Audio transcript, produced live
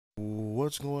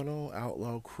What's going on,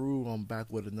 Outlaw Crew? I'm back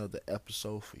with another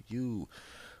episode for you.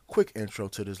 Quick intro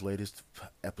to this latest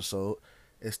episode.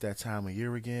 It's that time of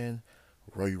year again,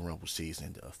 Royal Rumble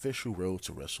season, the official road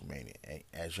to WrestleMania. And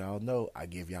as y'all know, I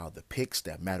give y'all the picks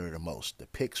that matter the most, the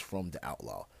picks from the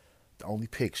Outlaw. The only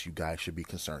picks you guys should be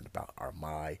concerned about are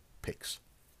my picks.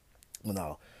 Well,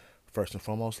 now, first and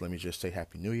foremost, let me just say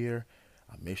Happy New Year.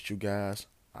 I missed you guys.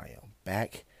 I am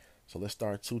back. So let's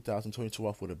start 2022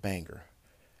 off with a banger.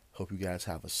 Hope you guys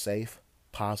have a safe,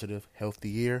 positive, healthy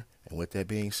year. And with that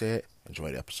being said,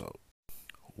 enjoy the episode.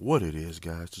 What it is,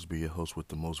 guys, just be your host with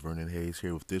the most, Vernon Hayes,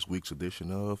 here with this week's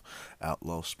edition of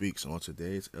Outlaw Speaks. On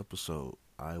today's episode,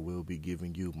 I will be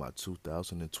giving you my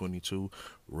 2022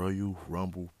 Royal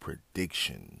Rumble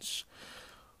predictions.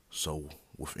 So,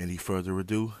 with any further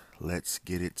ado, let's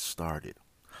get it started.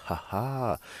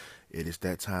 Haha! It is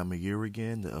that time of year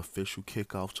again, the official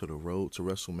kickoff to the road to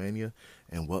WrestleMania,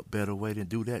 and what better way to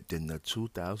do that than the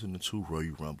 2002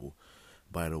 Royal Rumble?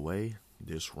 By the way,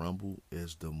 this Rumble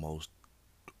is the most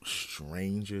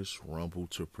strangest Rumble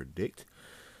to predict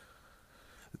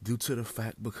due to the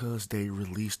fact because they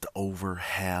released over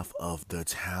half of the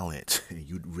talent, and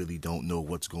you really don't know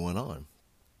what's going on.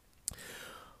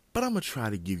 But I'm going to try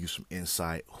to give you some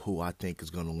insight who I think is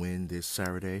going to win this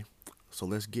Saturday. So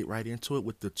let's get right into it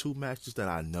with the two matches that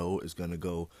I know is going to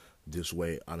go this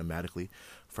way automatically.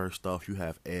 First off, you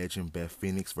have Edge and Beth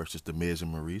Phoenix versus The Miz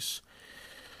and Maurice.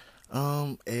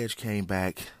 Edge came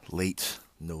back late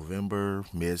November.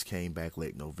 Miz came back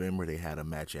late November. They had a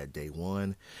match at day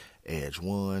one. Edge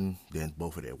won. Then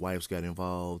both of their wives got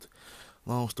involved.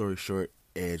 Long story short,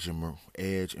 Edge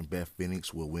and Beth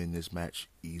Phoenix will win this match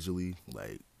easily.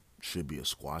 Should be a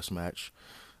squash match.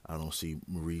 I don't see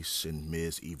Maurice and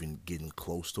Miz even getting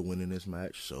close to winning this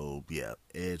match. So, yeah,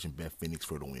 Edge and Beth Phoenix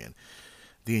for the win.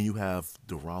 Then you have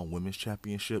the Raw Women's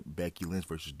Championship, Becky Lynch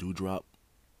versus Doudrop.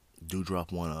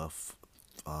 Doudrop won a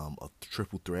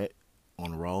triple threat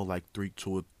on Raw about 3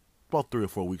 or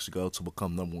 4 weeks ago to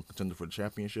become number one contender for the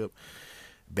championship.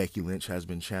 Becky Lynch has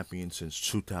been champion since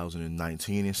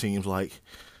 2019, it seems like.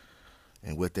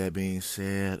 And with that being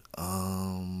said,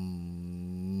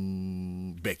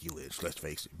 Becky Lynch, let's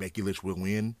face it, Becky Lynch will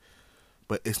win,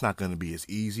 but it's not going to be as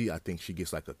easy. I think she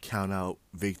gets like a count-out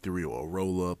victory or a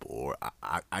roll-up, or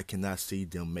I cannot see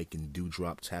them making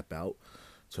Doudrop tap out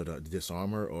to the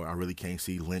disarmer, or I really can't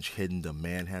see Lynch hitting the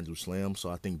manhandle slam,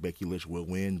 so I think Becky Lynch will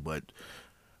win, but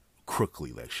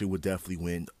crookily. She would definitely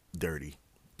win dirty.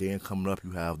 Then coming up,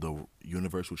 you have the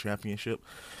Universal Championship.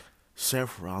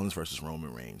 Seth Rollins versus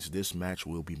Roman Reigns. This match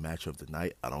will be match of the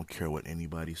night. I don't care what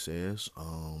anybody says.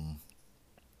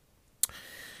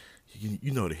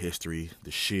 You know the history.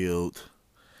 The Shield,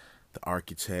 the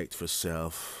architect for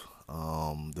Seth,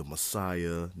 the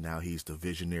Messiah. Now he's the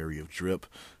visionary of Drip.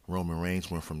 Roman Reigns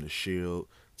went from the Shield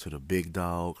to the big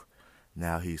dog.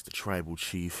 Now he's the tribal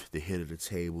chief, the head of the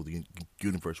table, the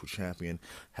Universal Champion.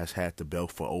 Has had the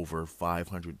belt for over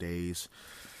 500 days.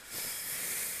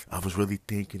 I was really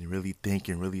thinking,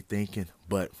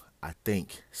 but I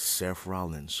think Seth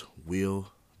Rollins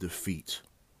will defeat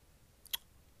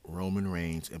Roman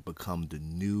Reigns and become the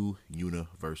new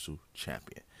Universal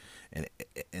Champion. And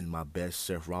in my best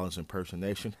Seth Rollins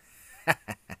impersonation,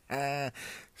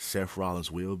 Seth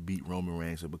Rollins will beat Roman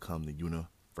Reigns and become the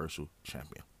Universal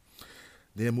Champion.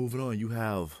 Then moving on, you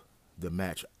have the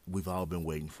match we've all been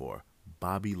waiting for.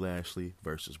 Bobby Lashley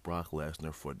versus Brock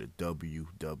Lesnar for the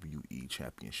WWE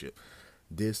Championship.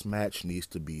 This match needs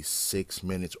to be 6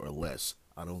 minutes or less.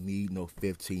 I don't need no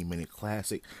 15-minute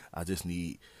classic. I just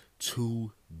need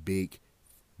two big,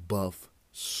 buff,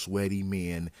 sweaty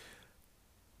men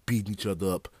beating each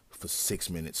other up for 6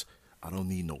 minutes. I don't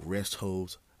need no rest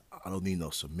holds. I don't need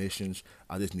no submissions.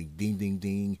 I just need ding, ding,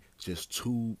 ding. Just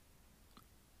two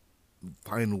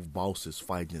final bosses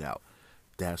fighting it out.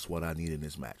 That's what I need in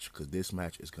this match, because this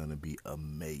match is going to be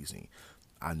amazing.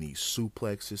 I need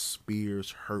suplexes,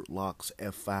 spears, hurt locks,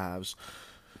 F5s,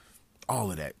 all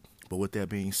of that. But with that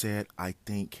being said, I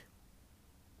think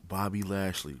Bobby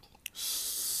Lashley,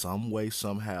 some way,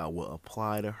 somehow, will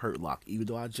apply the hurt lock. Even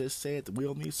though I just said that we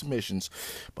don't need submissions,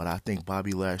 but I think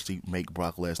Bobby Lashley make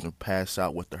Brock Lesnar pass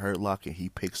out with the hurt lock, and he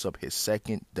picks up his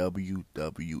second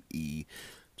WWE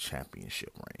Championship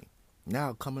reign.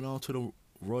 Now, coming on to the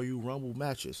Royal Rumble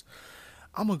matches.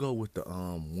 I'm going to go with the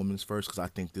women's first, because I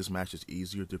think this match is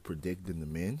easier to predict than the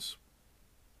men's.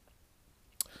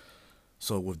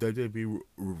 So with WWE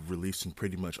releasing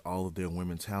pretty much all of their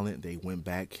women talent, they went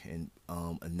back and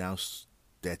announced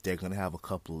that they're going to have a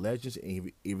couple of legends,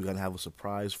 and even going to have a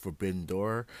surprise Forbidden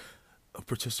Door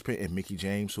participant in Mickie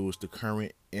James, who is the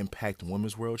current Impact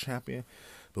Women's World Champion.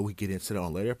 But we get into that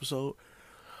on a later episode.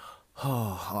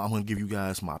 I'm gonna give you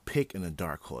guys my pick and a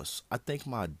dark horse. I think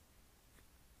my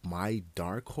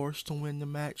dark horse to win the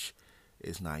match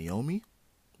is Naomi.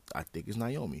 I think it's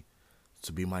Naomi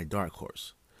to be my dark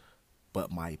horse.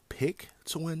 But my pick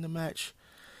to win the match,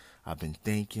 I've been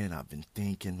thinking,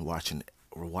 watching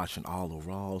all the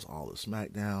Raws, all the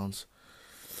SmackDowns.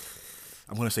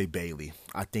 I'm gonna say Bayley.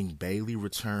 I think Bayley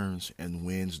returns and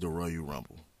wins the Royal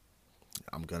Rumble.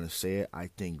 I'm gonna say it. I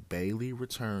think Bayley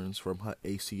returns from her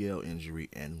ACL injury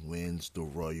and wins the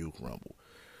Royal Rumble.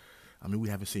 I mean, we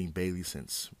haven't seen Bayley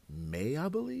since May, I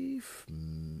believe.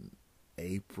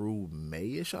 April,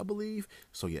 May-ish, I believe.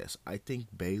 So, yes, I think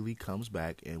Bayley comes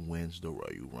back and wins the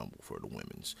Royal Rumble for the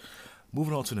women's.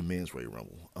 Moving on to the men's Royal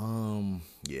Rumble.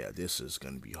 Yeah, this is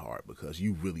going to be hard because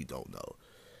you really don't know.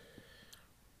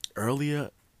 Earlier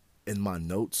in my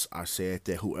notes, I said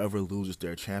that whoever loses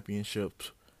their championship,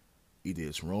 either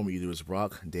it's Roman, either it's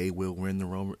Brock, they will win the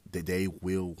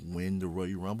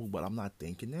Royal Rumble, but I'm not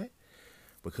thinking that.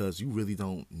 Because you really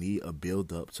don't need a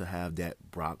build-up to have that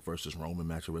Brock versus Roman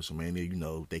match at WrestleMania. You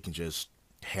know, they can just,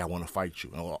 hey, I want to fight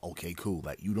you. Oh, okay, cool.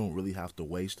 Like, you don't really have to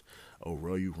waste a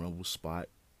Royal Rumble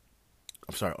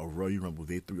a Royal Rumble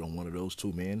victory on one of those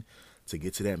two men to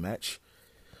get to that match.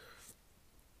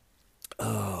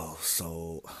 Oh,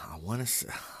 so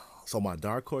my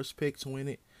dark horse pick to win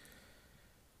it,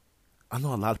 I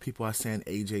know a lot of people are saying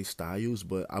AJ Styles,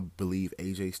 but I believe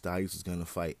AJ Styles is going to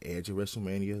fight Edge at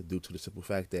WrestleMania due to the simple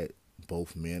fact that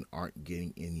both men aren't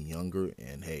getting any younger,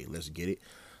 and hey, let's get it.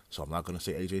 So I'm not going to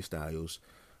say AJ Styles.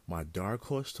 My dark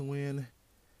horse to win,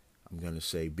 I'm going to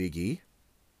say Big E.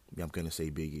 I'm going to say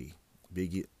Big E.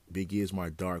 Big E is my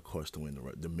dark horse to win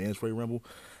the men's Royal Rumble,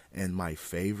 and my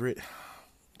favorite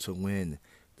to win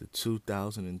the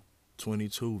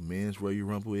 2022 men's Royal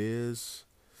Rumble is...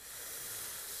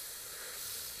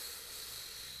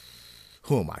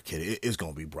 Who am I kidding? It's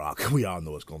going to be Brock. We all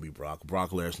know it's going to be Brock.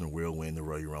 Brock Lesnar will win the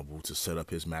Royal Rumble to set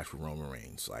up his match with Roman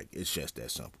Reigns. Like, it's just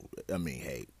that simple. I mean,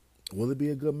 hey, will it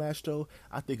be a good match, though?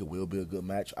 I think it will be a good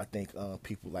match. I think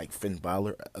people like Finn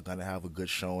Balor are going to have a good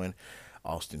showing.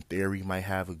 Austin Theory might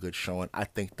have a good showing. I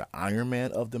think the Iron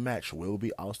Man of the match will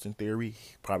be Austin Theory.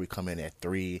 Probably come in at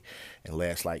 3 and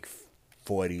last like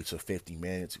 40 to 50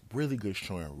 minutes. Really good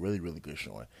showing. Really, really good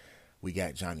showing. We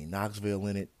got Johnny Knoxville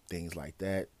in it. Things like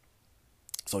that.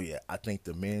 So, yeah, I think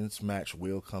the men's match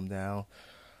will come down.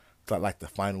 Like the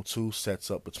final two sets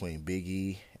up between Big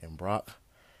E and Brock.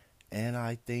 And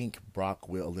I think Brock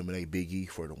will eliminate Big E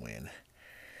for the win.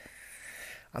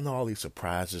 I know all these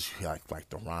surprises, like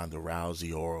the Ronda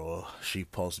Rousey, or she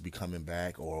supposed to be coming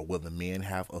back, or will the men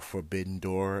have a Forbidden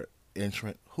Door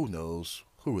entrant? Who knows?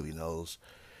 Who really knows?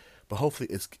 But hopefully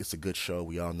it's a good show.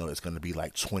 We all know it's going to be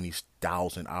like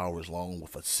 20,000 hours long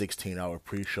with a 16-hour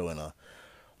pre-show and a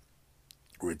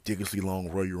ridiculously long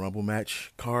Royal Rumble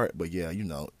match card. But yeah, you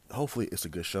know, hopefully it's a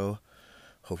good show.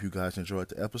 Hope you guys enjoyed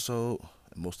the episode.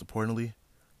 And most importantly,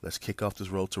 let's kick off this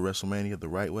road to WrestleMania the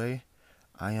right way.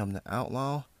 I am the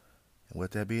Outlaw. And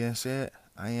with that being said,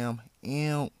 I am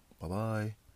out. Bye-bye.